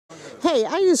Hey,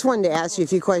 I just wanted to ask you a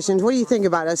few questions. What do you think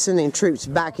about us sending troops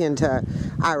back into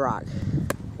Iraq?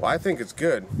 Well, I think it's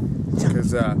good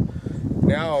because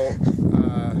now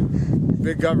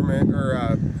big government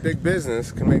or big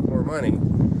business can make more money.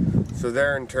 So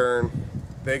there in turn,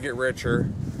 they get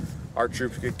richer, our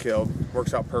troops get killed.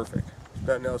 Works out perfect. There's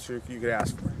nothing else you could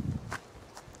ask for.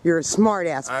 You're a smart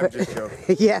ass. I'm just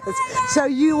joking. Yes. So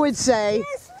you would say...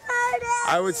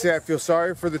 I would say I feel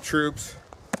sorry for the troops.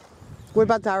 What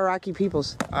about the Iraqi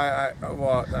peoples?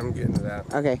 Well, I'm getting to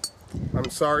that. Okay. I'm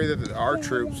sorry that our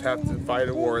troops have to fight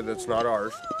a war that's not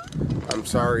ours. I'm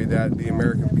sorry that the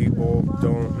American people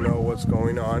don't know what's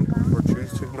going on or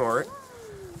choose to ignore it.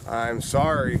 I'm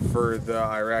sorry for the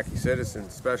Iraqi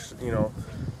citizens, especially, you know,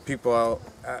 people,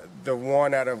 the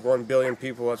 1 out of 1 billion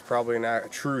people that's probably a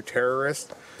true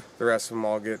terrorist. The rest of them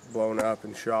all get blown up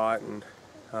and shot, and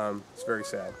it's very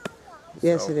sad.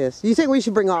 Yes, it is. You think we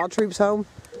should bring all troops home?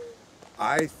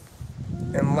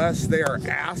 Unless they are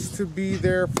asked to be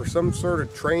there for some sort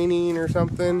of training or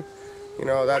something, you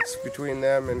know, that's between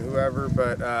them and whoever.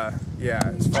 But yeah,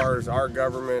 as far as our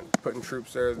government putting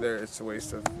troops there, it's a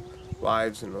waste of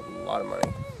lives and a lot of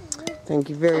money. Thank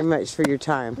you very much for your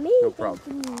time. No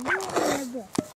problem.